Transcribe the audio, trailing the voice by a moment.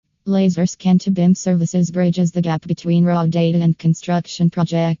Laser scan to BIM services bridges the gap between raw data and construction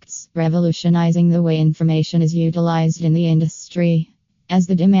projects, revolutionizing the way information is utilized in the industry. As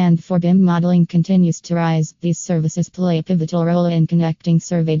the demand for BIM modeling continues to rise, these services play a pivotal role in connecting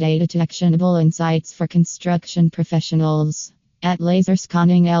survey data to actionable insights for construction professionals. At Laser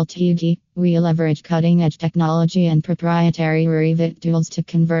Scanning Ltd, we leverage cutting-edge technology and proprietary Revit tools to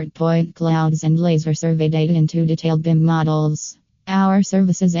convert point clouds and laser survey data into detailed BIM models. Our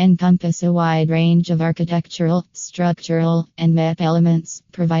services encompass a wide range of architectural, structural, and map elements,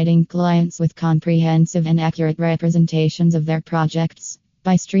 providing clients with comprehensive and accurate representations of their projects.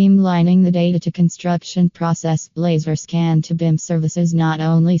 By streamlining the data to construction process, Laser Scan to BIM services not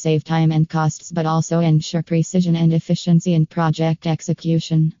only save time and costs but also ensure precision and efficiency in project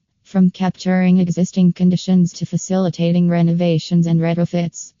execution. From capturing existing conditions to facilitating renovations and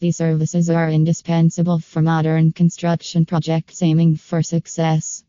retrofits, these services are indispensable for modern construction projects aiming for success.